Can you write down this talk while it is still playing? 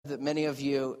that many of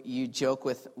you joke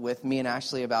with me and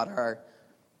Ashley about our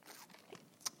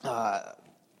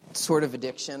sort of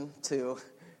addiction to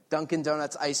Dunkin'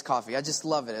 Donuts iced coffee. I just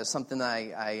love it. It's something that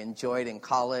I enjoyed in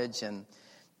college, and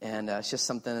it's just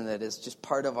something that is just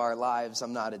part of our lives.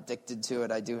 I'm not addicted to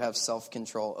it. I do have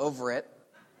self-control over it.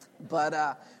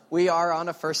 But we are on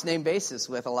a first-name basis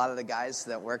with a lot of the guys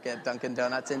that work at Dunkin'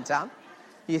 Donuts in town.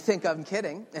 You think I'm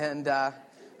kidding. And I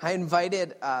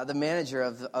invited the manager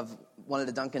of one of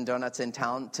the Dunkin' Donuts in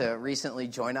town to recently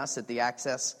join us at the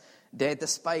Access Day at the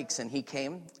Spikes. And he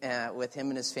came with him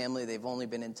and his family. They've only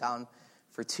been in town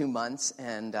for 2 months.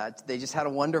 And they just had a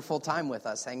wonderful time with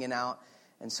us, hanging out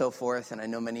and so forth. And I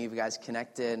know many of you guys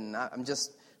connected. And I'm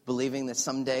just believing that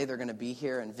someday they're going to be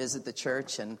here and visit the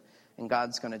church, and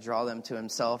God's going to draw them to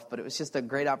himself. But it was just a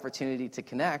great opportunity to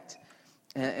connect.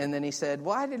 And then he said,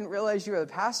 well, I didn't realize you were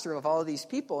the pastor of all of these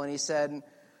people. And he said,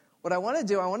 what I want to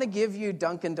do, I want to give you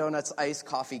Dunkin' Donuts iced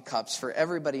coffee cups for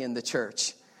everybody in the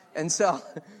church. And so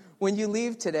when you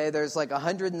leave today, there's like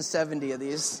 170 of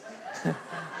these.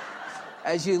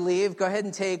 As you leave, go ahead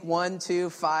and take 1, 2,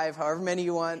 5, however many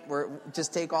you want.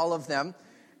 Just take all of them.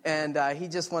 And he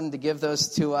just wanted to give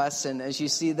those to us. And as you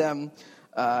see them,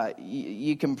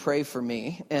 you can pray for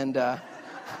me. And I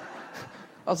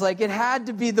was like, it had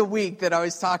to be the week that I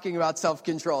was talking about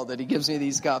self-control that he gives me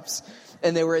these cups.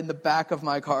 And they were in the back of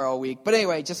my car all week. But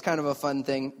anyway, just kind of a fun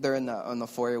thing. They're on the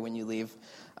foyer when you leave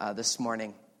this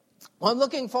morning. Well, I'm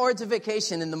looking forward to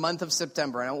vacation in the month of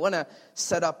September. And I want to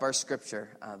set up our scripture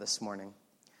this morning.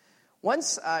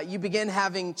 Once you begin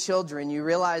having children, you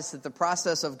realize that the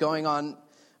process of going on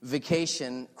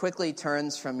vacation quickly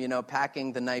turns from,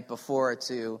 packing the night before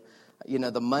to,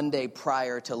 the Monday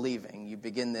prior to leaving. You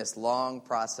begin this long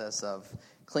process of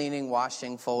cleaning,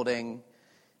 washing, folding,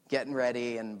 getting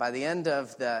ready. And by the end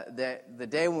of the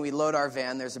day when we load our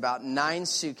van, there's about 9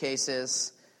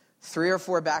 suitcases, 3 or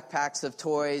 4 backpacks of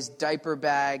toys, diaper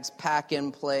bags,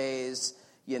 pack-and-plays.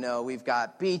 We've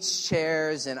got beach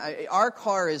chairs. And our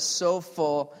car is so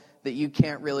full that you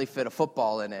can't really fit a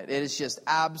football in it. It is just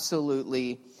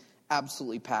absolutely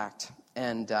packed.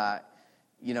 And,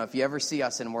 if you ever see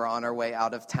us and we're on our way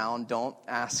out of town, don't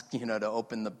ask, to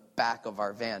open the back of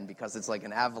our van, because it's like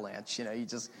an avalanche.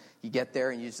 You get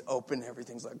there and you just open,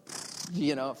 everything's like,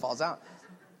 it falls out.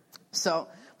 So,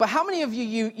 but how many of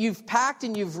you've packed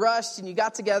and you've rushed and you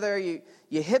got together, you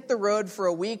hit the road for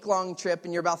a week-long trip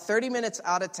and you're about 30 minutes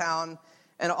out of town,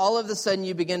 and all of a sudden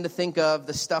you begin to think of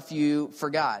the stuff you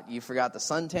forgot. You forgot the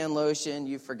suntan lotion,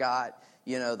 you forgot,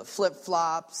 the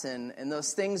flip-flops, and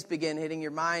those things begin hitting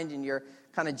your mind, and you're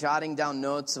kind of jotting down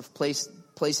notes of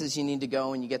places you need to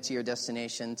go when you get to your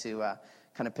destination to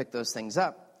kind of pick those things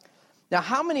up. Now,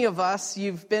 how many of us,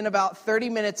 you've been about 30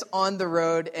 minutes on the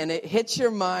road, and it hits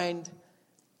your mind,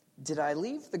 did I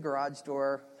leave the garage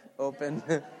door open?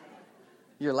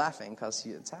 You're laughing because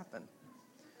it's happened.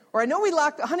 Or I know we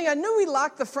locked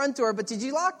the front door, but did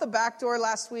you lock the back door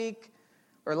last week?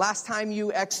 Or last time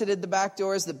you exited the back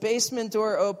door, is the basement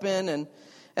door open?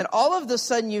 And all of a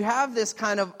sudden you have this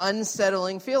kind of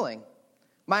unsettling feeling.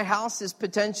 My house is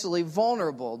potentially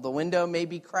vulnerable. The window may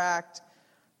be cracked.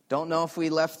 Don't know if we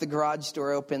left the garage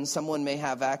door open. Someone may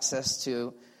have access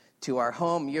to our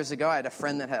home. Years ago, I had a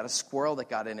friend that had a squirrel that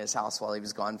got in his house while he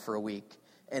was gone for a week.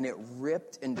 And it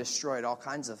ripped and destroyed all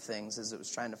kinds of things as it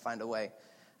was trying to find a way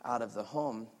out of the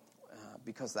home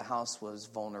because the house was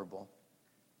vulnerable.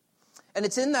 And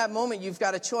it's in that moment you've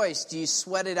got a choice. Do you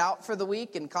sweat it out for the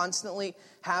week and constantly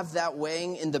have that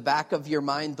weighing in the back of your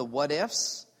mind, the what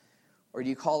ifs? Or do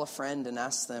you call a friend and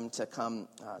ask them to come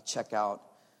check out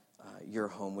your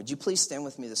home? Would you please stand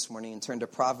with me this morning and turn to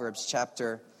Proverbs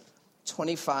chapter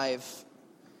 25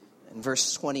 and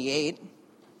verse 28.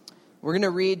 We're going to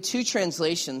read 2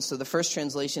 translations. So the first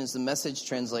translation is the Message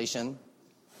translation,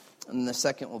 and the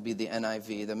second will be the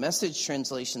NIV. The Message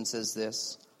translation says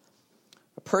this: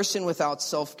 a person without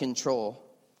self-control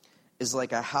is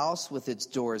like a house with its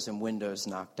doors and windows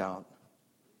knocked out.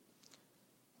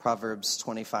 Proverbs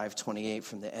 25:28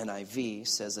 from the NIV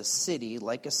says, a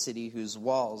city whose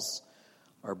walls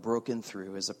are broken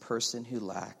through is a person who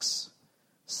lacks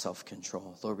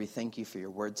self-control. Lord, we thank you for your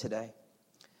word today.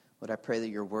 Lord, I pray that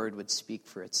your word would speak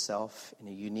for itself in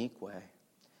a unique way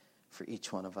for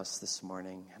each one of us this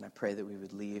morning. And I pray that we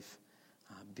would leave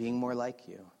being more like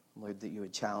you. Lord, that you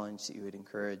would challenge, that you would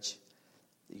encourage,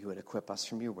 that you would equip us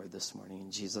from your word this morning.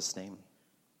 In Jesus' name,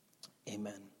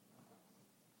 amen.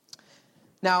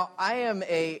 Now, I am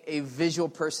a visual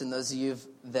person, those of you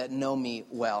that know me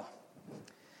well.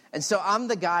 And so I'm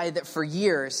the guy that for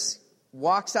years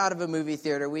walks out of a movie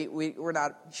theater. We're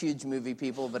not huge movie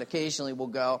people, but occasionally we'll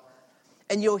go.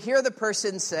 And you'll hear the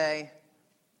person say,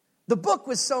 the book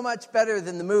was so much better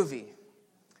than the movie.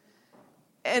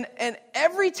 And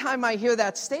every time I hear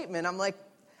that statement, I'm like,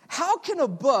 how can a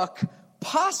book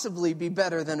possibly be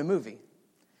better than a movie?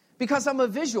 Because I'm a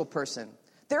visual person.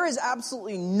 There is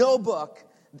absolutely no book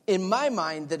in my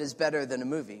mind that is better than a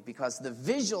movie, because the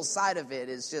visual side of it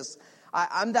is just,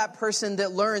 I'm that person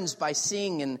that learns by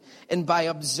seeing and by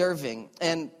observing.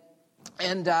 And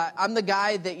I'm the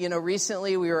guy that,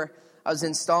 recently I was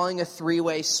installing a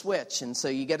 3-way switch. And so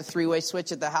you get a 3-way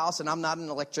switch at the house, and I'm not an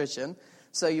electrician.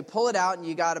 So you pull it out, and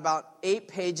you got about 8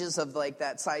 pages of like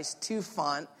that size 2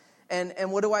 font.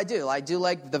 And what do? I do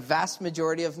like the vast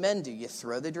majority of men do. You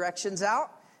throw the directions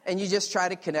out, and you just try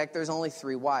to connect. There's only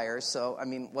 3 wires. So,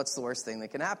 what's the worst thing that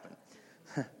can happen?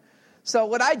 So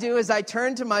what I do is I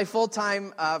turn to my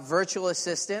full-time virtual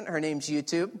assistant. Her name's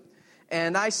YouTube.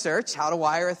 And I search how to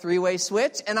wire a 3-way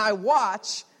switch. And I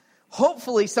watch,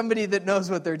 hopefully somebody that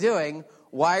knows what they're doing,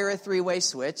 wire a 3-way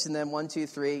switch. And then 1, 2,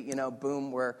 3,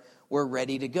 boom, we're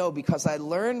ready to go. Because I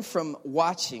learn from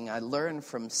watching. I learn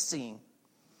from seeing.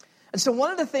 And so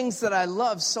one of the things that I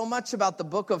love so much about the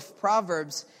book of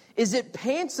Proverbs is it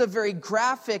paints a very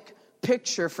graphic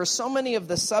picture for so many of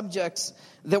the subjects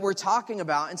that we're talking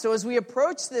about. And so as we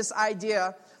approach this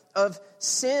idea of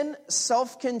sin,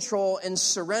 self-control, and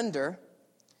surrender,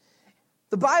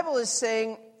 the Bible is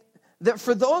saying that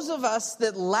for those of us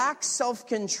that lack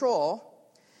self-control,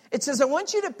 it says, I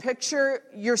want you to picture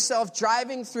yourself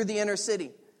driving through the inner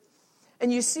city.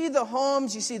 And you see the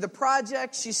homes, you see the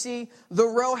projects, you see the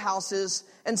row houses,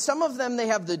 and some of them, they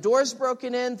have the doors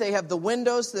broken in, they have the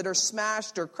windows that are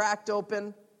smashed or cracked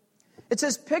open. It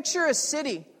says, picture a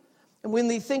city. And when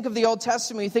we think of the Old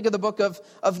Testament, we think of the book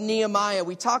of Nehemiah.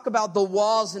 We talk about the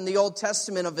walls in the Old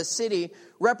Testament of a city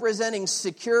representing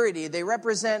security. They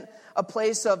represent a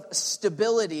place of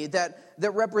stability that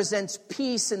represents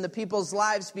peace in the people's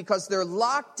lives because they're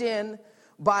locked in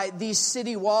by these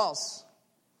city walls.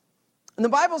 And the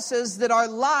Bible says that our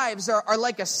lives are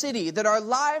like a city, that our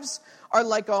lives are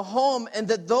like a home, and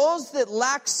that those that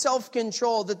lack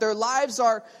self-control, that their lives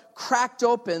are cracked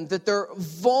open, that they're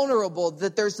vulnerable,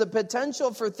 that there's the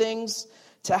potential for things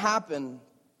to happen.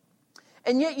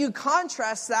 And yet you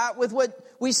contrast that with what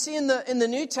we see in the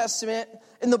New Testament,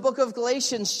 in the book of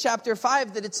Galatians chapter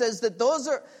 5, that it says that those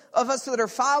of us that are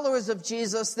followers of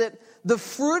Jesus, that the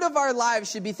fruit of our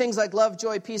lives should be things like love,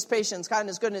 joy, peace, patience,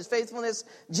 kindness, goodness, faithfulness,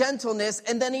 gentleness.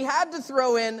 And then he had to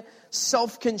throw in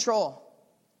self-control.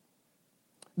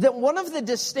 That one of the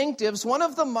distinctives, one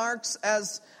of the marks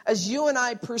as you and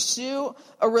I pursue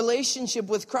a relationship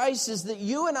with Christ is that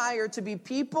you and I are to be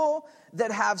people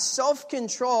that have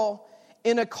self-control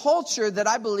in a culture that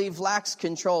I believe lacks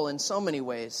control in so many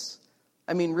ways.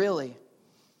 Really.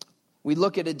 We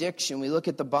look at addiction, we look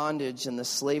at the bondage and the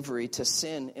slavery to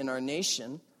sin in our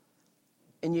nation.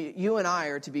 And you and I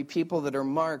are to be people that are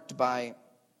marked by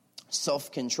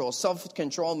self-control.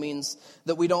 Self-control means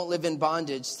that we don't live in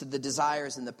bondage to the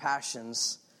desires and the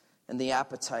passions and the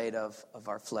appetite of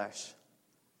our flesh.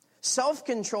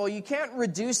 Self-control, you can't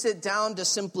reduce it down to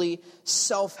simply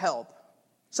self-help.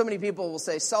 So many people will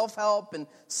say self-help and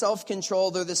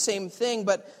self-control, they're the same thing,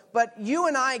 but you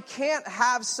and I can't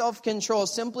have self-control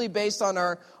simply based on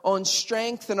our own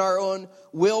strength and our own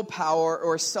willpower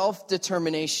or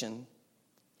self-determination.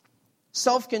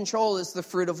 Self-control is the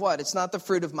fruit of what? It's not the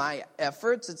fruit of my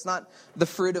efforts. It's not the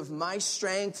fruit of my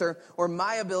strength or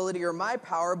my ability or my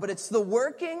power, but it's the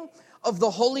working of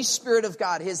the Holy Spirit of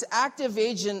God, his active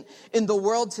agent in the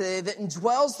world today that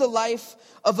indwells the life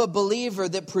of a believer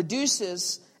that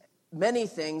produces many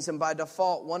things, and by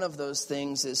default, one of those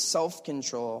things is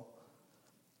self-control.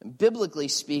 And biblically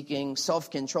speaking,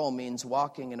 self-control means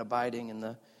walking and abiding in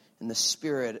the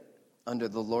Spirit under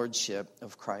the lordship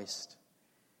of Christ.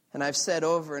 And I've said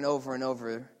over and over and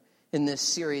over in this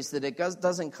series that it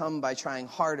doesn't come by trying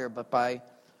harder, but by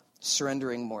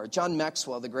surrendering more. John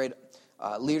Maxwell, the great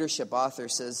leadership author,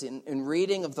 says, in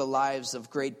reading of the lives of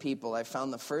great people, I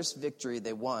found the first victory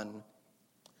they won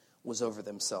was over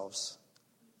themselves.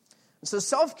 And so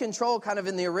self-control kind of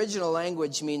in the original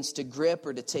language means to grip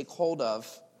or to take hold of.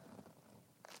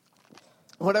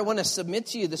 What I want to submit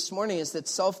to you this morning is that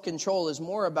self-control is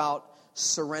more about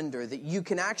surrender, that you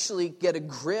can actually get a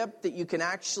grip, that you can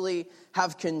actually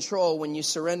have control when you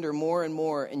surrender more and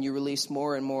more and you release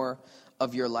more and more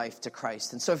of your life to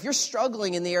Christ. And so if you're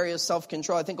struggling in the area of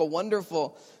self-control, I think a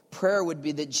wonderful prayer would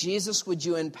be that Jesus, would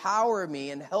you empower me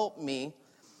and help me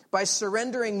by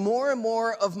surrendering more and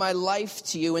more of my life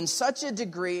to you in such a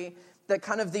degree that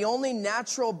kind of the only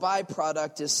natural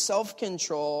byproduct is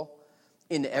self-control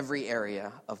in every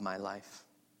area of my life.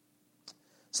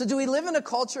 So do we live in a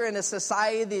culture, in a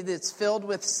society that's filled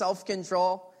with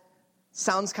self-control?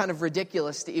 Sounds kind of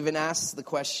ridiculous to even ask the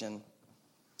question.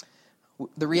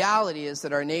 The reality is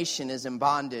that our nation is in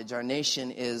bondage. Our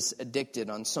nation is addicted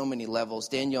on so many levels.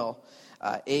 Daniel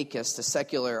Akist, a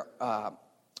secular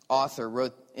author,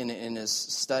 wrote in his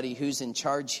study, Who's in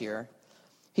Charge Here?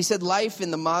 He said, life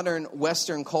in the modern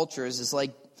Western cultures is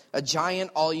like a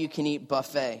giant all-you-can-eat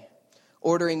buffet,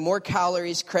 ordering more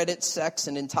calories, credit, sex,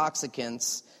 and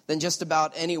intoxicants than just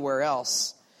about anywhere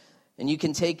else. And you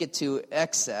can take it to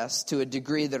excess to a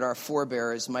degree that our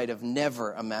forebears might have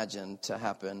never imagined to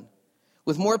happen.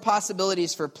 With more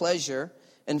possibilities for pleasure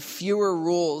and fewer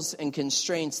rules and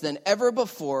constraints than ever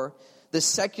before, the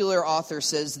secular author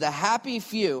says, the happy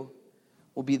few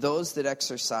will be those that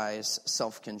exercise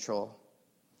self-control.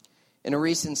 In a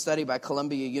recent study by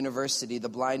Columbia University, The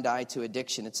Blind Eye to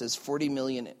Addiction, it says 40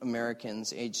 million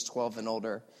Americans aged 12 and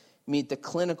older meet the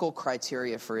clinical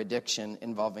criteria for addiction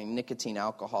involving nicotine,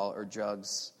 alcohol, or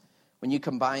drugs. When you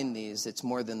combine these, it's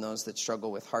more than those that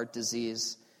struggle with heart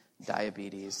disease,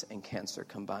 diabetes, and cancer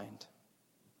combined.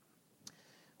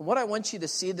 What I want you to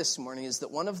see this morning is that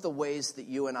one of the ways that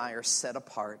you and I are set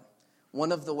apart,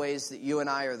 one of the ways that you and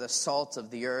I are the salt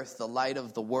of the earth, the light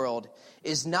of the world,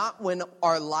 is not when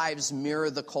our lives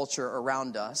mirror the culture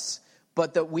around us,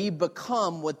 but that we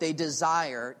become what they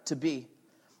desire to be.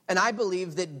 And I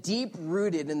believe that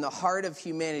deep-rooted in the heart of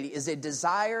humanity is a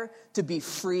desire to be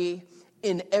free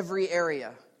in every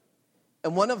area.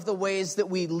 And one of the ways that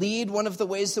we lead, one of the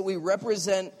ways that we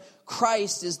represent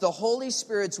Christ is the Holy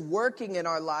Spirit's working in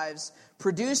our lives,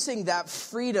 producing that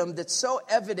freedom that's so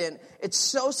evident, it's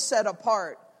so set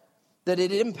apart that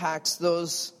it impacts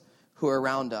those who are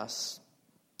around us.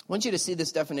 I want you to see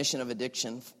this definition of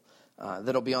addiction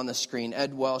that'll be on the screen.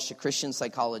 Ed Welsh, a Christian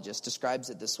psychologist, describes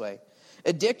it this way.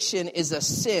 Addiction is a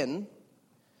sin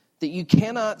that you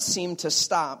cannot seem to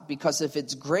stop because of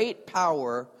its great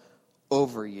power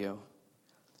over you.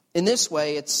 In this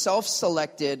way, it's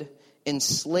self-selected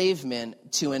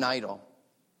enslavement to an idol.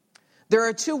 There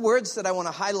are two words that I want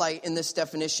to highlight in this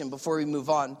definition before we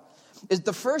move on.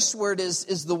 The first word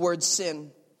is the word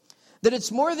sin. That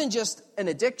it's more than just an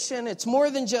addiction. It's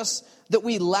more than just that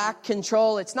we lack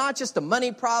control. It's not just a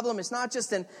money problem. It's not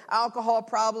just an alcohol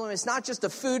problem. It's not just a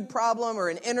food problem or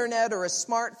an internet or a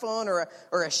smartphone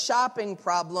or a shopping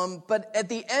problem. But at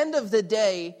the end of the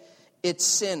day, it's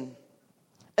sin.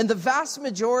 And the vast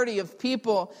majority of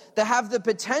people that have the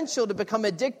potential to become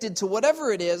addicted to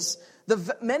whatever it is,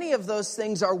 many of those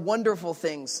things are wonderful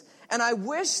things. And I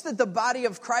wish that the body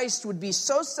of Christ would be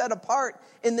so set apart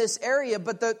in this area.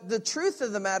 But the truth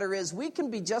of the matter is we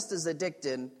can be just as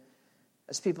addicted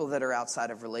as people that are outside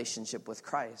of relationship with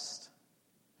Christ.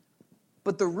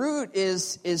 But the root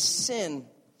is sin.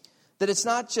 That it's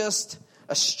not just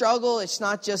a struggle. It's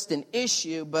not just an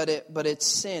issue, but it's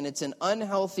sin. It's an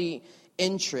unhealthy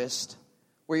interest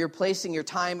where you're placing your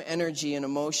time, energy, and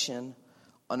emotion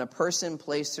on a person,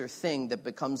 place, or thing that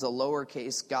becomes a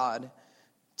lowercase God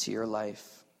to your life.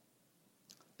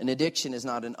 An addiction is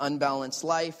not an unbalanced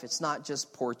life. It's not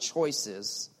just poor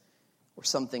choices or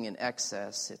something in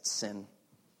excess. It's sin.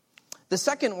 The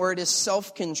second word is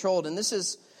self-controlled, and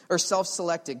or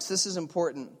self-selected. So this is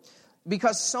important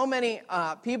because so many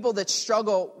people that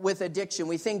struggle with addiction,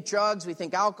 we think drugs, we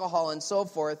think alcohol, and so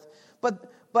forth,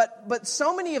 But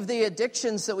so many of the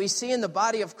addictions that we see in the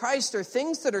body of Christ are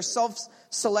things that are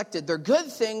self-selected. They're good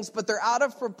things, but they're out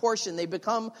of proportion. They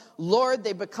become Lord,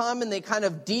 and they kind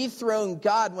of dethrone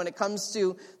God when it comes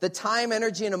to the time,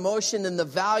 energy, and emotion and the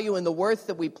value and the worth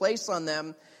that we place on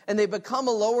them. And they become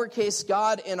a lowercase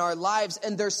God in our lives,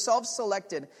 and they're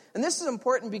self-selected. And this is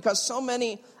important because so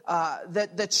many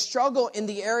that struggle in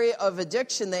the area of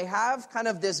addiction, they have kind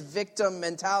of this victim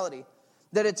mentality.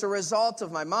 That it's a result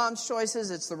of my mom's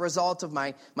choices, it's the result of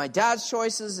my dad's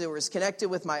choices, it was connected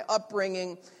with my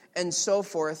upbringing, and so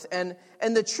forth. And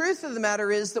the truth of the matter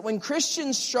is that when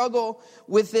Christians struggle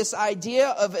with this idea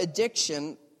of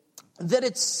addiction, that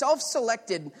it's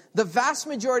self-selected, the vast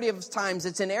majority of times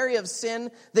it's an area of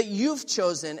sin that you've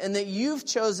chosen, and that you've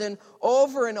chosen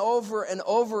over and over and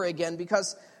over again,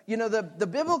 because the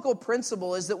biblical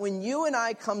principle is that when you and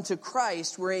I come to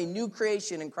Christ, we're a new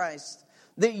creation in Christ.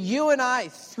 That you and I,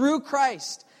 through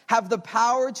Christ, have the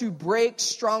power to break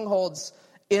strongholds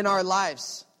in our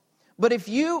lives. But if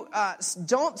you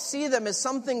don't see them as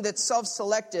something that's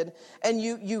self-selected, and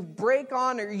you break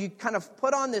on or you kind of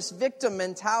put on this victim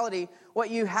mentality,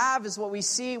 what you have is what we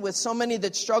see with so many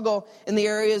that struggle in the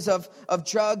areas of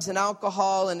drugs and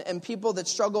alcohol and people that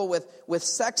struggle with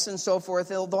sex and so forth.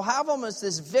 They'll have almost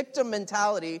this victim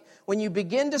mentality. When you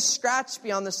begin to scratch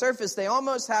beyond the surface, they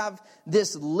almost have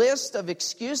this list of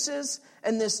excuses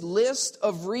and this list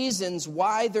of reasons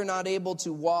why they're not able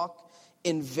to walk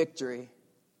in victory.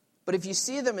 But if you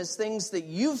see them as things that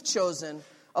you've chosen,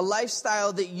 a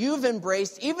lifestyle that you've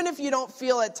embraced, even if you don't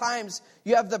feel at times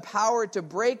you have the power to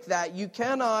break that, you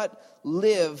cannot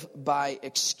live by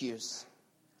excuse.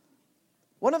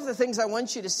 One of the things I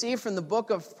want you to see from the book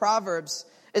of Proverbs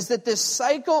is that this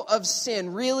cycle of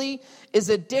sin really is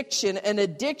addiction, and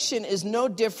addiction is no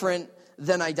different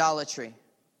than idolatry.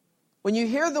 When you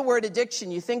hear the word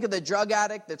addiction, you think of the drug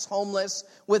addict that's homeless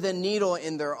with a needle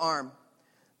in their arm.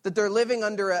 That they're living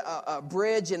under a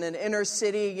bridge in an inner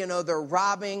city. They're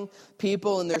robbing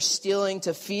people and they're stealing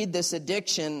to feed this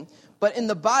addiction. But in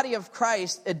the body of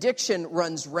Christ, addiction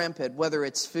runs rampant, whether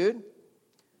it's food,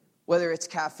 whether it's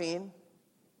caffeine,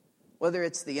 whether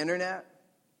it's the internet,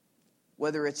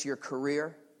 whether it's your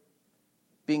career,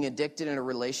 being addicted in a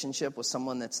relationship with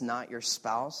someone that's not your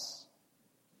spouse.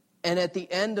 And at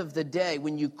the end of the day,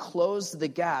 when you close the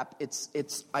gap,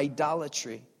 it's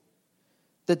idolatry.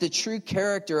 That the true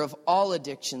character of all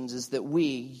addictions is that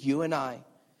you and I,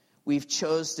 we've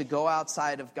chose to go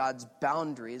outside of God's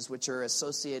boundaries, which are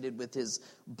associated with his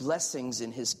blessings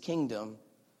in his kingdom.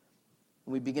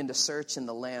 We begin to search in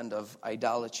the land of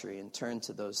idolatry and turn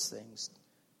to those things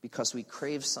because we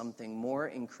crave something more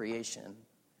in creation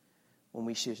when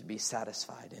we should be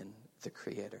satisfied in the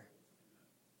Creator.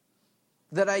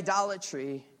 That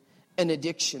idolatry and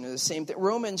addiction are the same thing.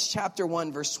 Romans chapter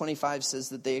 1 verse 25 says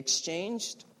that they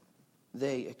exchanged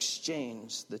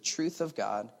the truth of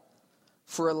God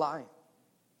for a lie.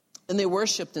 And they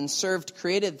worshiped and served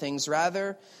created things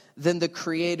rather than the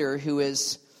Creator who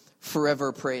is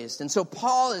forever praised. And so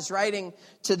Paul is writing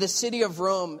to the city of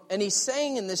Rome, and he's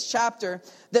saying in this chapter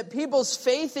that people's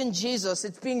faith in Jesus,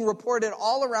 it's being reported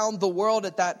all around the world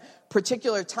at that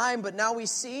particular time, but now we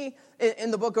see in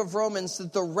the book of Romans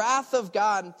that the wrath of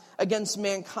God against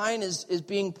mankind is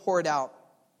being poured out.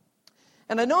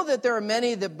 And I know that there are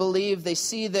many that believe, they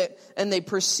see that, and they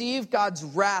perceive God's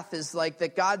wrath as like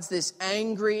that God's this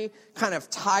angry kind of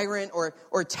tyrant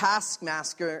or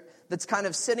taskmaster that's kind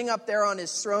of sitting up there on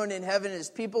his throne in heaven as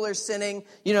people are sinning,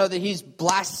 that he's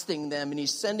blasting them and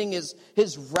he's sending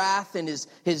his wrath and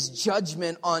his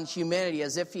judgment on humanity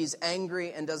as if he's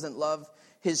angry and doesn't love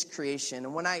his creation.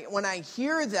 And when I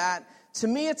hear that, to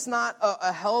me it's not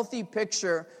a healthy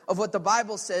picture of what the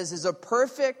Bible says is a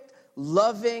perfect,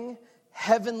 loving,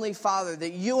 Heavenly Father,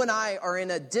 that you and I are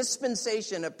in a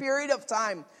dispensation, a period of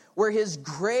time where his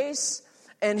grace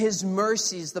and his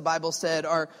mercies, the Bible said,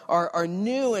 are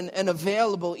new and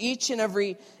available each and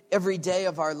every day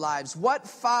of our lives. What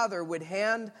father would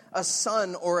hand a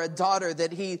son or a daughter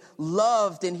that he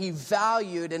loved and he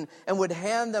valued and would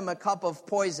hand them a cup of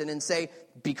poison and say,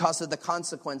 because of the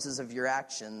consequences of your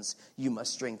actions, you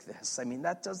must drink this? I mean,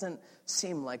 that doesn't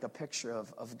seem like a picture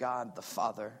of God the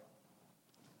Father.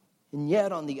 And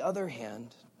yet, on the other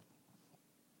hand,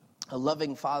 a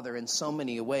loving Father in so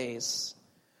many ways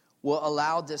will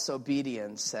allow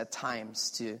disobedience at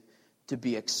times to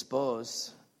be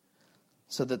exposed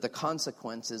so that the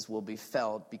consequences will be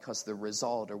felt because the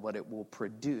result or what it will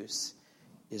produce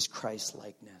is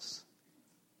Christ-likeness.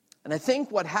 And I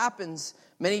think what happens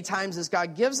many times is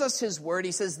God gives us his word.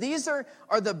 He says these are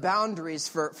the boundaries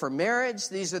for marriage.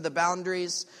 These are the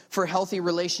boundaries for healthy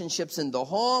relationships in the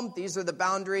home. These are the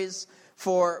boundaries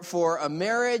for a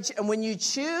marriage. And when you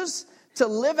choose to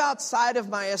live outside of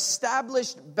my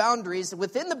established boundaries,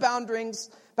 within the boundaries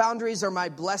are my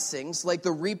blessings, like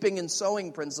the reaping and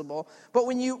sowing principle. But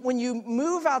when you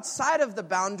move outside of the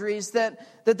boundaries, that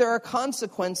there are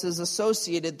consequences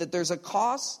associated, that there's a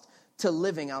cost to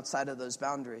living outside of those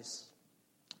boundaries.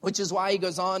 Which is why he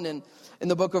goes on in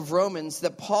the book of Romans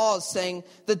that Paul is saying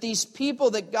that these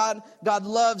people that God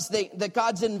loves, that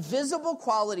God's invisible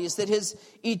qualities, that his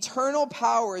eternal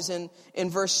powers in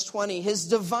verse 20, his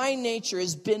divine nature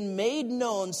has been made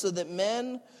known so that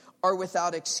men are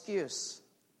without excuse.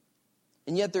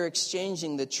 And yet they're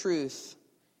exchanging the truth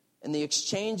and the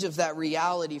exchange of that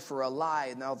reality for a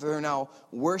lie. Now they're now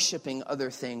worshiping other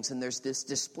things, and there's this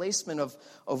displacement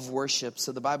of worship.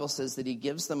 So the Bible says that he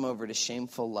gives them over to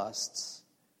shameful lusts.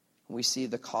 We see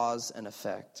the cause and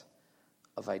effect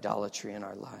of idolatry in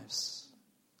our lives.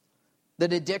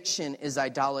 That addiction is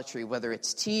idolatry, whether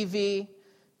it's TV,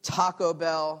 Taco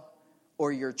Bell,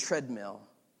 or your treadmill.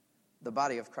 The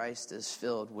body of Christ is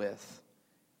filled with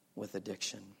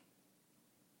addiction.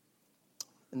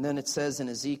 And then it says in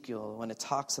Ezekiel, when it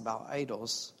talks about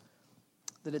idols,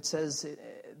 that it says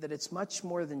that it's much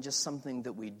more than just something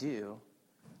that we do,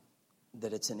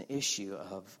 that it's an issue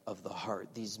of the heart.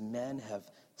 These men have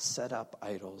set up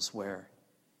idols where?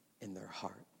 In their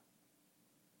heart.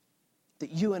 That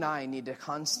you and I need to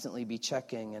constantly be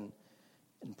checking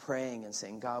and praying and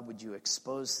saying, God, would you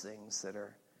expose things that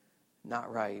are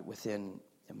not right within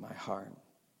in my heart?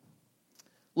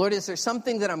 Lord, is there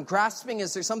something that I'm grasping?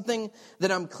 Is there something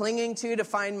that I'm clinging to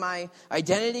find my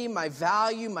identity, my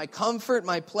value, my comfort,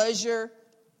 my pleasure?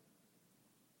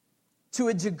 To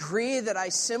a degree that I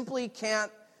simply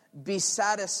can't be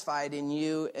satisfied in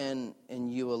you and in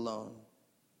you alone.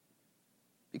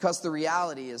 Because the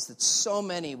reality is that so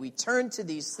many, we turn to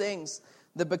these things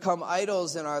that become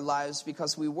idols in our lives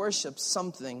because we worship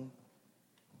something.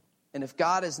 And if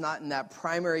God is not in that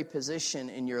primary position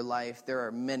in your life, there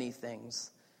are many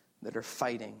things that are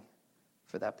fighting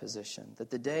for that position. That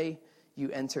the day you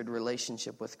entered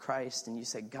relationship with Christ and you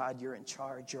said, God, you're in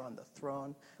charge, you're on the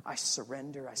throne, I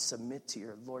surrender, I submit to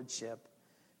your lordship.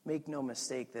 Make no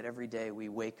mistake that every day we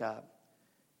wake up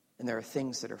and there are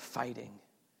things that are fighting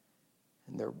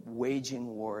and they're waging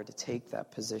war to take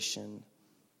that position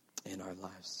in our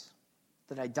lives.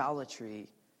 That idolatry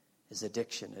is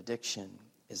addiction. Addiction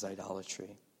is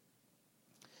idolatry.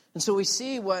 And so we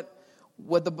see what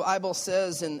the Bible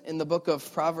says in the book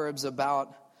of Proverbs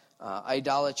about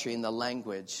idolatry and the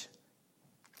language.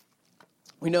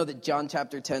 We know that John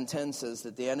chapter 10:10 says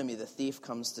that the enemy, the thief,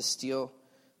 comes to steal,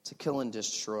 to kill, and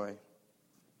destroy.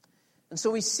 And so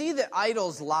we see that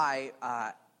idols lie.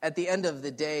 At the end of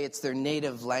the day, it's their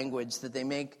native language, that they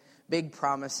make big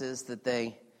promises that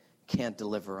they can't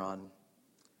deliver on.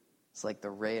 It's like the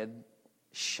red,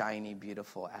 shiny,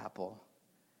 beautiful apple.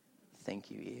 Thank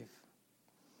you, Eve.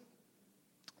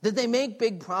 That they make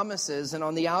big promises, and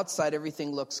on the outside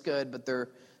everything looks good, but they're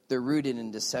rooted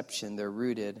in deception. They're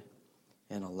rooted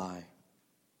in a lie.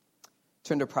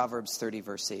 Turn to Proverbs 30,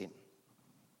 verse 8.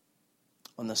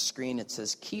 On the screen it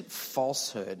says, keep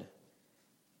falsehood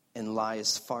and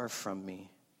lies far from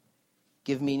me.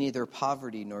 Give me neither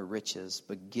poverty nor riches,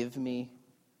 but give me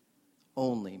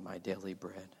only my daily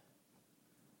bread.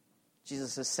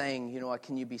 Jesus is saying, you know what,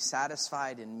 can you be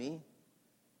satisfied in me?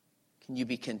 Can you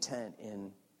be content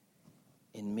in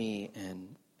me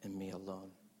and in me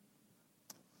alone?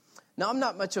 Now, I'm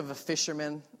not much of a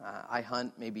fisherman. I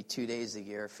hunt maybe 2 days a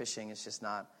year. Fishing is just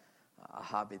not a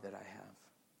hobby that I have.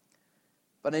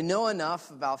 But I know enough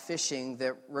about fishing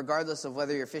that regardless of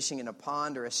whether you're fishing in a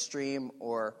pond or a stream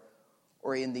or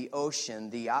in the ocean,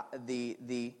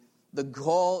 the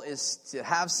goal is to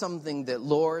have something that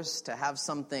lures, to have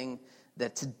something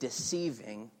that's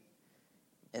deceiving,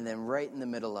 and then right in the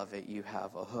middle of it, you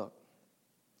have a hook.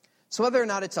 So whether or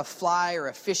not it's a fly or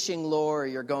a fishing lure, or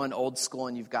you're going old school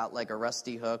and you've got like a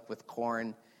rusty hook with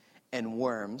corn and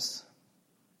worms,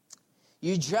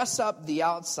 you dress up the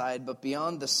outside, but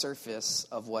beyond the surface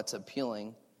of what's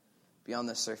appealing, beyond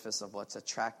the surface of what's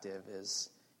attractive is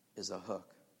a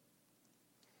hook.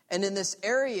 And in this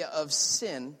area of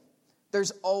sin,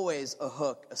 there's always a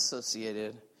hook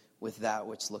associated with that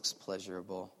which looks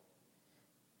pleasurable.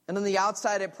 And on the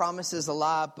outside, it promises a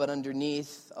lot, but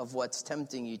underneath of what's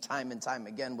tempting you time and time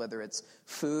again, whether it's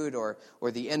food or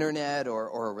the internet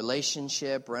or a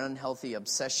relationship or an unhealthy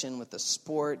obsession with a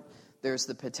sport, there's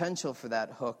the potential for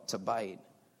that hook to bite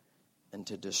and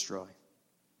to destroy.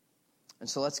 And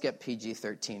so let's get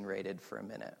PG-13 rated for a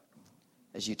minute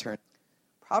as you turn.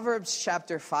 Proverbs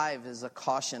chapter 5 is a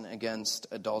caution against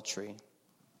adultery.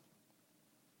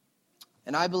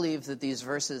 And I believe that these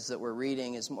verses that we're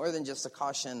reading is more than just a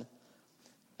caution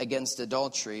against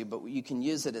adultery, but you can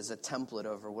use it as a template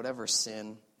over whatever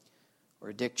sin or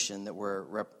addiction that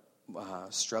we're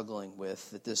struggling with,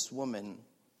 that this woman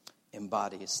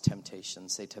embodies temptation.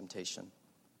 Say temptation.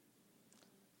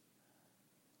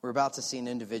 We're about to see an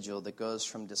individual that goes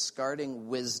from discarding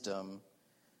wisdom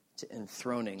to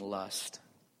enthroning lust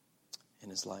in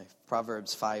his life.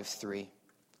 Proverbs 5:3.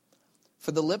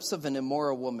 For the lips of an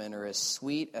immoral woman are as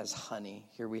sweet as honey.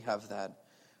 Here we have that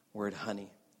word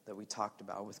honey that we talked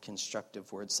about with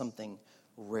constructive words. Something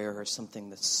rare,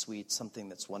 something that's sweet, something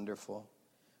that's wonderful.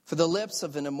 For the lips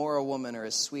of an immoral woman are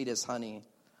as sweet as honey,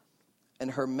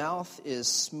 and her mouth is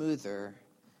smoother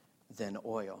than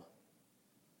oil.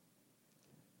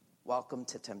 Welcome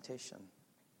to temptation.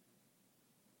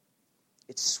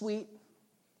 It's sweet.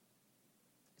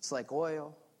 It's like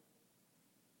oil.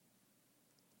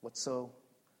 What's so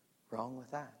wrong with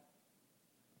that?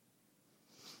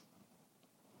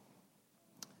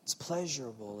 It's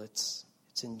pleasurable, it's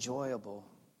enjoyable,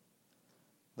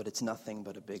 but it's nothing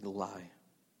but a big lie.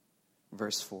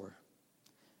 Verse 4.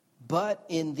 But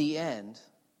in the end,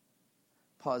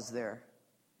 pause there.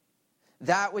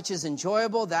 That which is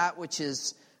enjoyable, that which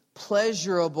is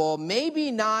pleasurable,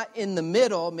 maybe not in the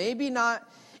middle, maybe not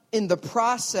in the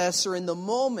process or in the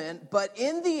moment, but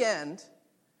in the end,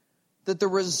 that the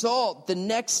result the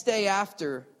next day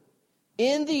after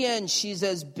In the end, she's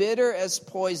as bitter as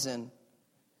poison,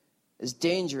 as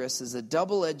dangerous as a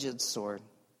double-edged sword.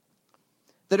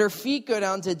 That her feet go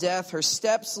down to death, her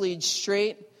steps lead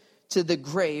straight to the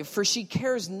grave, for she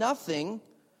cares nothing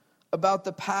about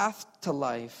the path to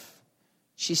life.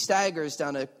 She staggers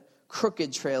down a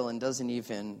crooked trail and doesn't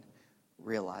even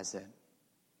realize it.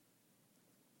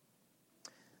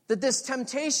 That this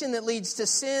temptation that leads to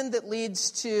sin, that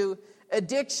leads to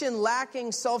addiction,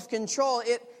 lacking self-control,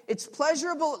 it's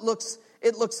pleasurable,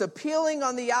 it looks appealing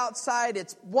on the outside,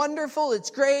 it's wonderful, it's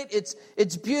great,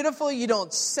 it's beautiful. You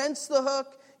don't sense the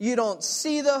hook, you don't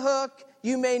see the hook,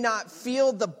 you may not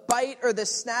feel the bite or the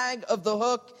snag of the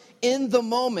hook in the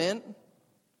moment.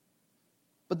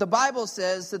 But the Bible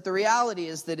says that the reality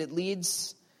is that it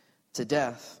leads to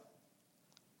death.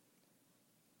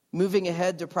 Moving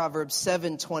ahead to Proverbs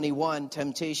 7:21,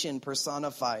 temptation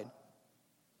personified.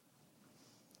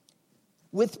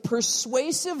 With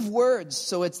persuasive words,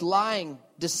 so it's lying,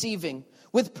 deceiving.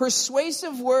 With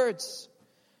persuasive words,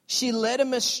 she led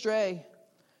him astray.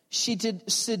 She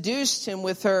seduced him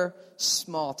with her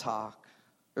small talk,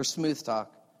 or smooth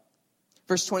talk.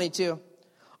 Verse 22,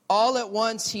 all at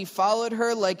once he followed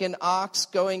her like an ox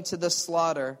going to the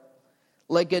slaughter,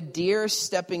 like a deer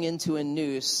stepping into a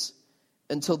noose,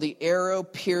 until the arrow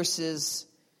pierces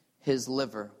his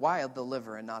liver. Why the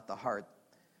liver and not the heart?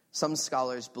 Some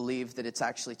scholars believe that it's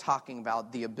actually talking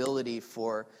about the ability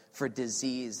for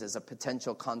disease as a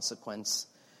potential consequence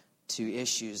to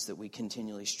issues that we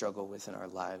continually struggle with in our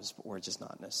lives, but we're just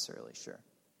not necessarily sure.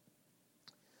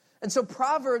 And so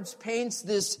Proverbs paints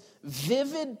this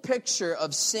vivid picture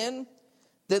of sin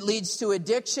that leads to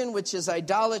addiction, which is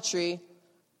idolatry.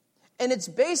 And it's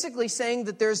basically saying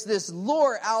that there's this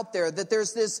lure out there, that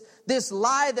there's this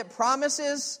lie that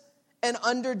promises and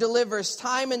underdelivers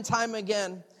time and time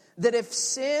again. That if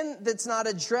sin that's not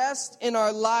addressed in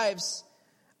our lives,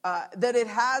 that it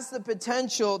has the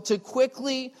potential to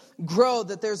quickly grow,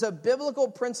 that there's a biblical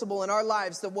principle in our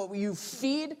lives that what you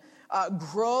feed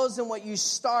grows and what you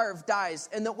starve dies.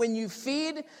 And that when you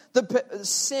feed the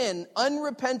sin,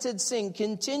 unrepented sin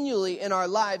continually in our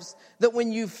lives, that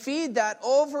when you feed that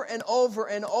over and over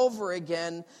and over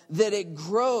again, that it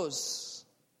grows.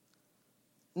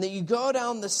 And that you go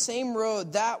down the same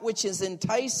road, that which is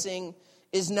enticing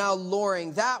is now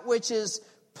luring. That which is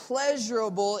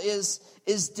pleasurable is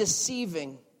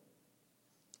deceiving.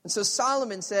 And so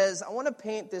Solomon says, I want to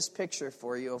paint this picture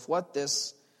for you of what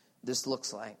this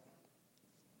looks like.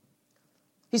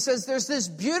 He says, there's this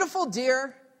beautiful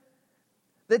deer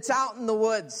that's out in the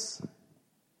woods.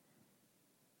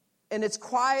 And it's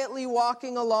quietly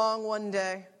walking along one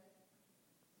day.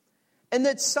 And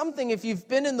that's something, if you've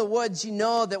been in the woods, you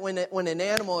know that when an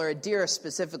animal or a deer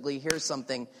specifically hears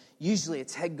something, usually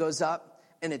its head goes up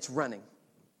and it's running.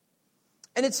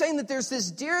 And it's saying that there's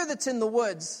this deer that's in the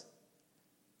woods,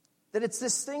 that it's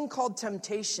this thing called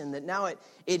temptation, that now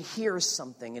it hears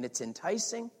something and it's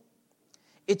enticing,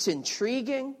 it's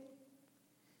intriguing.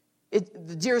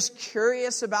 The deer's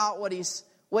curious about what he's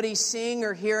seeing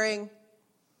or hearing.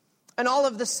 And all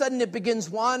of a sudden it begins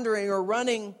wandering or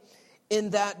running in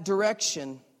that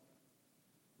direction.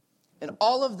 And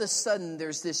all of a sudden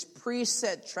there's this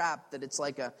preset trap that it's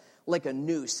like a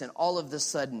noose, and all of a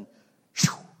sudden,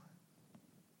 whew,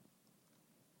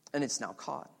 and it's now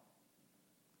caught.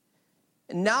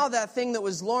 And now that thing that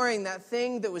was luring, that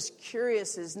thing that was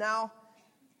curious it's now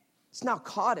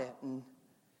caught it. And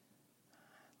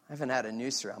I haven't had a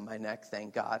noose around my neck,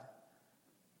 thank God.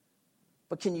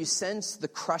 But can you sense the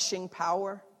crushing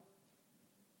power?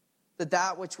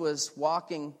 That which was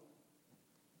walking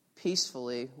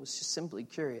peacefully was just simply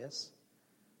curious,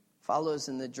 follows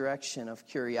in the direction of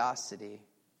curiosity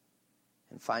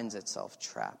and finds itself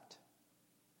trapped.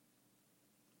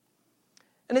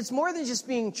 And it's more than just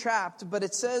being trapped, but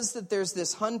it says that there's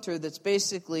this hunter that's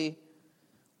basically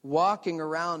walking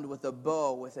around with a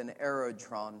bow with an arrow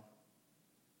drawn.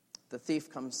 The thief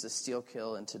comes to steal,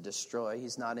 kill, and to destroy.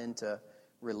 He's not into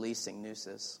releasing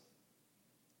nooses.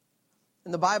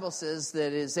 And the Bible says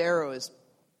that his arrow is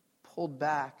pulled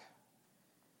back,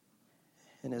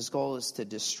 and his goal is to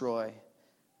destroy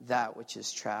that which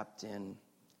is trapped in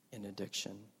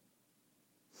addiction.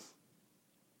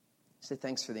 Say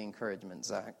thanks for the encouragement,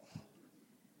 Zach.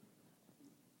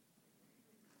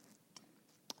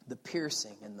 The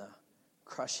piercing and the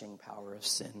crushing power of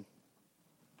sin.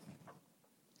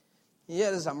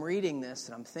 Yet as I'm reading this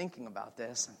and I'm thinking about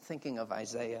this, I'm thinking of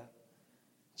Isaiah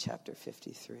chapter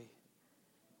 53.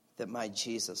 That my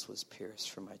Jesus was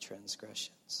pierced for my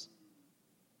transgressions.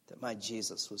 That my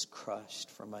Jesus was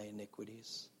crushed for my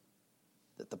iniquities.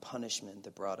 That the punishment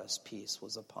that brought us peace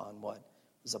was upon what?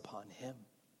 Was upon him.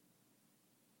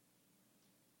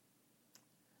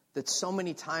 that so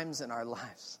many times in our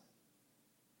lives,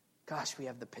 gosh, we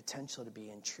have the potential to be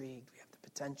intrigued. We have the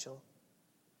potential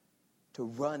to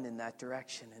run in that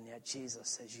direction. And yet Jesus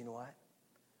says, you know what?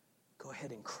 Go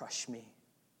ahead and crush me.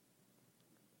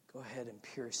 Go ahead and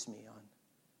pierce me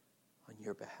on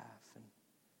your behalf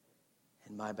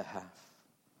and my behalf.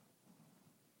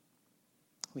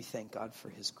 We thank God for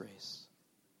his grace.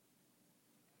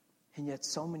 And yet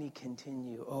so many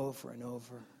continue over and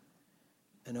over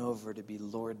and over to be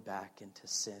lured back into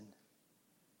sin.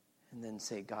 And then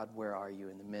say, God, where are you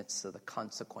in the midst of the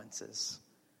consequences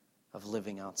of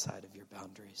living outside of your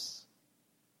boundaries?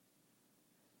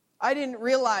 I didn't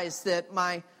realize that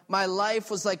my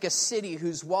life was like a city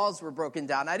whose walls were broken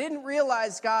down. I didn't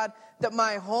realize, God, that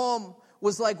my home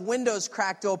was like windows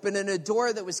cracked open and a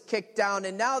door that was kicked down.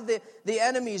 And now the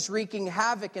enemy's wreaking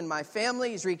havoc in my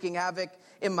family. He's wreaking havoc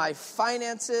in my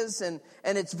finances. And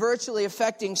it's virtually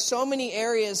affecting so many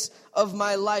areas of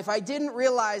my life. I didn't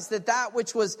realize that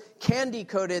which was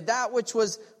candy-coated, that which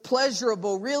was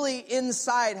pleasurable, really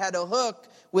inside had a hook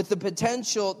with the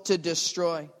potential to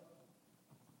destroy.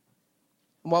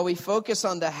 And while we focus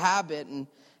on the habit and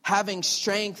having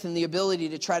strength and the ability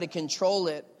to try to control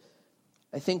it,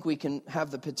 I think we can have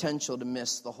the potential to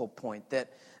miss the whole point.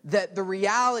 That the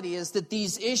reality is that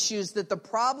these issues, that the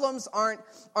problems aren't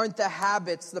the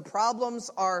habits. The problems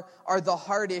are the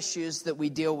heart issues that we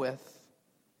deal with.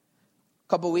 A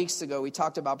couple weeks ago, we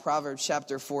talked about Proverbs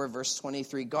chapter 4, verse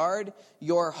 23. Guard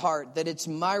your heart, that it's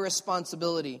my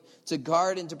responsibility to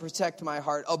guard and to protect my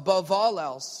heart above all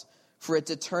else, for it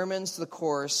determines the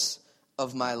course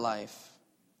of my life.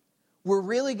 We're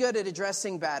really good at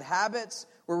addressing bad habits.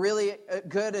 We're really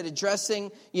good at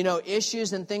addressing,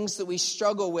 issues and things that we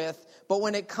struggle with. But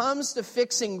when it comes to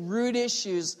fixing root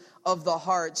issues of the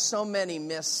heart, so many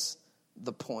miss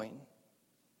the point.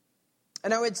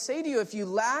 And I would say to you, if you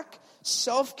lack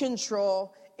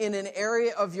self-control in an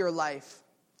area of your life,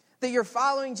 that you're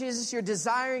following Jesus, you're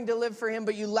desiring to live for him,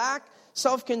 but you lack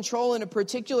self-control in a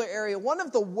particular area, one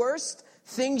of the worst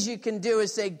things you can do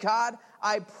is say, God,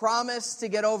 I promise to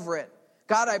get over it.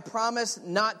 God, I promise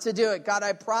not to do it. God,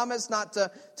 I promise not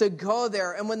to go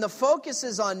there. And when the focus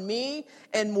is on me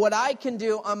and what I can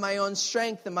do on my own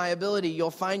strength and my ability, you'll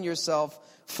find yourself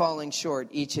falling short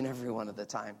each and every one of the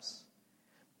times.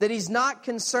 That he's not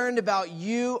concerned about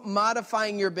you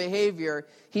modifying your behavior.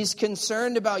 He's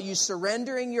concerned about you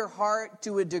surrendering your heart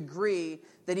to a degree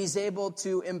that he's able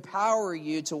to empower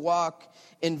you to walk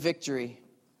in victory.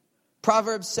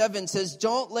 Proverbs 7 says,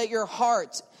 don't let your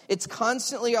heart, it's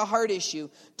constantly a heart issue.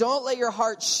 Don't let your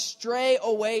heart stray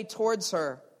away towards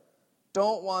her.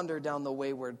 Don't wander down the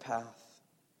wayward path.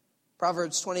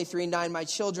 Proverbs 23:9, my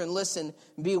children, listen,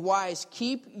 be wise.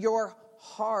 Keep your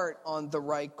heart on the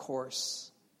right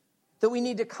course. That we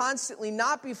need to constantly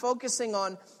not be focusing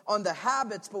on the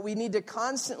habits, but we need to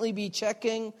constantly be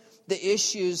checking the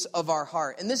issues of our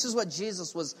heart. And this is what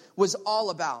Jesus was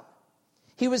all about.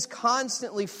 He was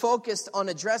constantly focused on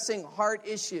addressing heart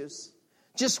issues.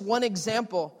 Just one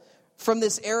example from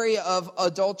this area of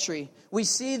adultery. We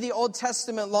see the Old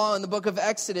Testament law in the book of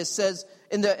Exodus says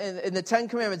in the Ten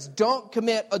Commandments, don't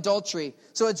commit adultery.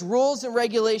 So it's rules and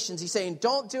regulations. He's saying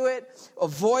don't do it,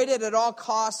 avoid it at all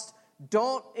costs.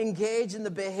 Don't engage in the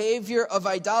behavior of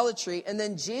idolatry. And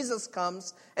then Jesus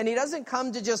comes, and he doesn't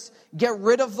come to just get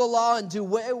rid of the law and do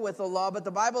away with the law, but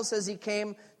the Bible says he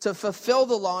came to fulfill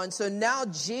the law. And so now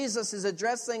Jesus is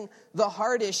addressing the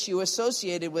heart issue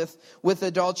associated with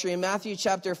adultery. In Matthew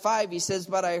chapter 5, he says,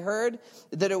 but I heard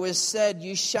that it was said,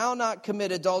 you shall not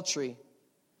commit adultery.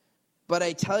 But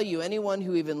I tell you, anyone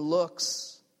who even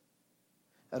looks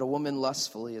at a woman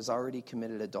lustfully has already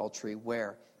committed adultery.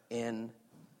 Where? In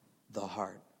the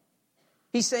heart.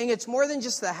 He's saying it's more than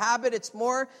just the habit. It's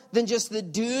more than just the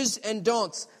do's and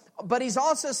don'ts. But he's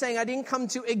also saying I didn't come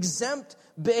to exempt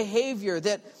behavior.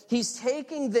 That he's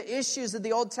taking the issues of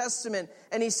the Old Testament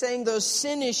and he's saying those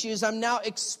sin issues, I'm now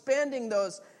expanding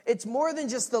those. It's more than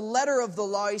just the letter of the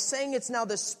law. He's saying it's now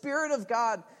the Spirit of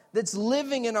God that's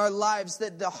living in our lives,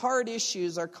 that the hard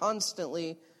issues are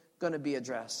constantly going to be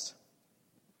addressed.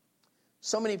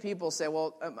 So many people say,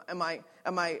 well, am I,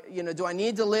 do I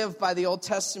need to live by the Old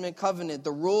Testament covenant,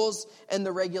 the rules and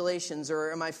the regulations,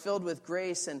 or am I filled with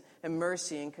grace and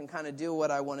mercy and can kind of do what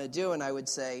I want to do? And I would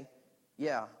say,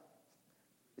 yeah.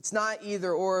 It's not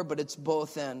either or, but it's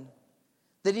both and.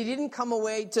 That he didn't come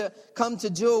to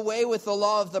do away with the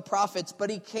law of the prophets,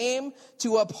 but he came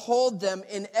to uphold them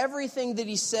in everything that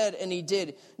he said and he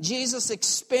did. Jesus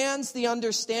expands the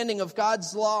understanding of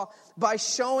God's law by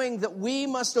showing that we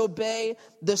must obey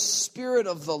the spirit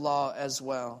of the law as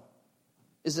well.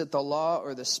 Is it the law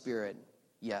or the spirit?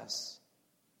 Yes.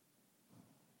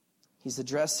 He's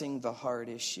addressing the hard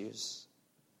issues.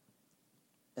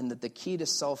 And that the key to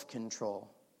self-control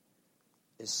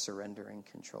is surrendering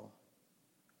control.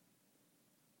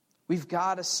 We've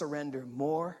got to surrender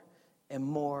more and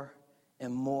more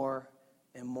and more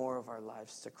and more of our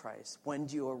lives to Christ. When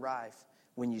do you arrive?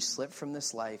 When you slip from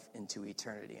this life into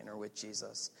eternity and are with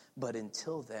Jesus. But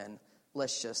until then,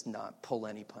 let's just not pull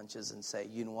any punches and say,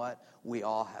 you know what? We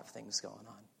all have things going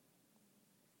on.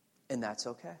 And that's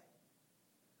okay.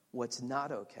 What's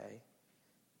not okay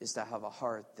is to have a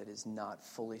heart that is not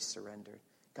fully surrendered.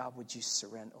 God, would you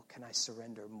surrender? Oh, can I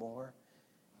surrender more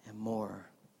and more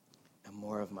and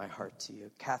more of my heart to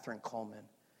you? Catherine Coleman,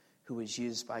 who was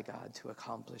used by God to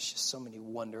accomplish so many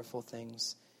wonderful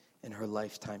things in her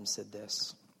lifetime, said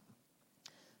this,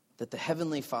 that the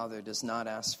Heavenly Father does not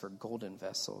ask for golden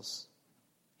vessels.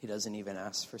 He doesn't even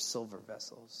ask for silver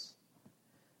vessels.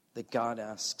 That God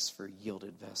asks for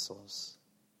yielded vessels.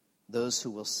 Those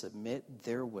who will submit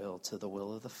their will to the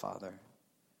will of the Father.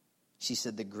 She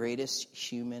said the greatest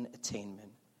human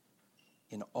attainment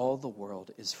in all the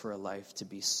world is for a life to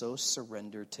be so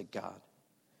surrendered to God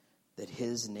that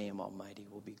his name almighty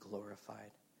will be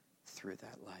glorified through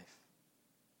that life.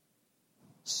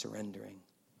 Surrendering.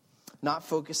 Not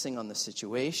focusing on the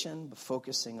situation, but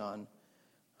focusing on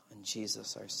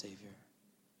Jesus, our Savior.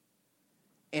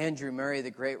 Andrew Murray,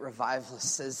 the great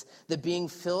revivalist, says that being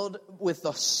filled with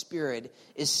the Spirit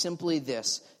is simply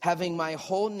this: having my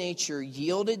whole nature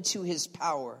yielded to his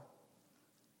power,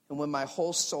 and when my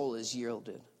whole soul is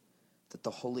yielded, that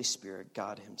the Holy Spirit,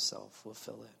 God himself, will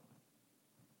fill it.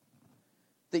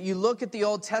 That you look at the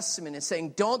Old Testament and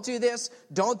saying, don't do this,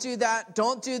 don't do that,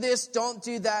 don't do this, don't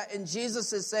do that. And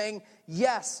Jesus is saying,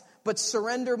 yes, but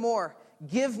surrender more,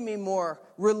 give me more,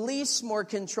 release more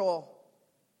control.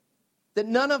 That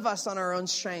none of us on our own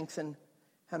strength and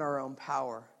our own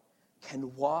power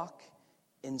can walk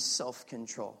in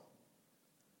self-control.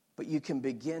 But you can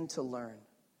begin to learn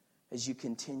as you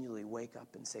continually wake up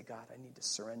and say, God, I need to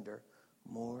surrender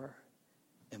more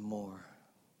and more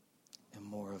and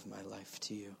more of my life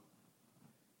to you.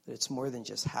 That it's more than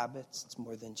just habits. It's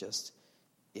more than just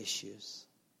issues.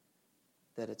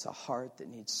 That it's a heart that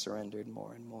needs surrendered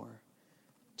more and more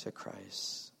to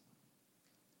Christ.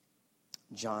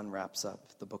 John wraps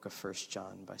up the book of 1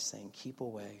 John by saying, keep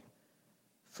away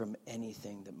from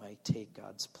anything that might take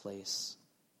God's place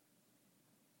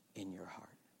in your heart.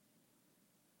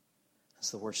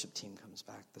 As the worship team comes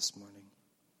back this morning,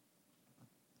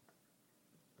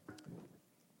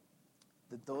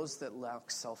 that those that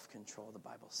lack self-control, the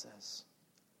Bible says,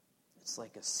 it's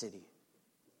like a city.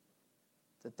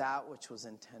 That which was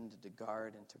intended to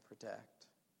guard and to protect,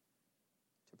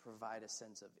 to provide a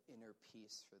sense of inner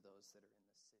peace for those that are in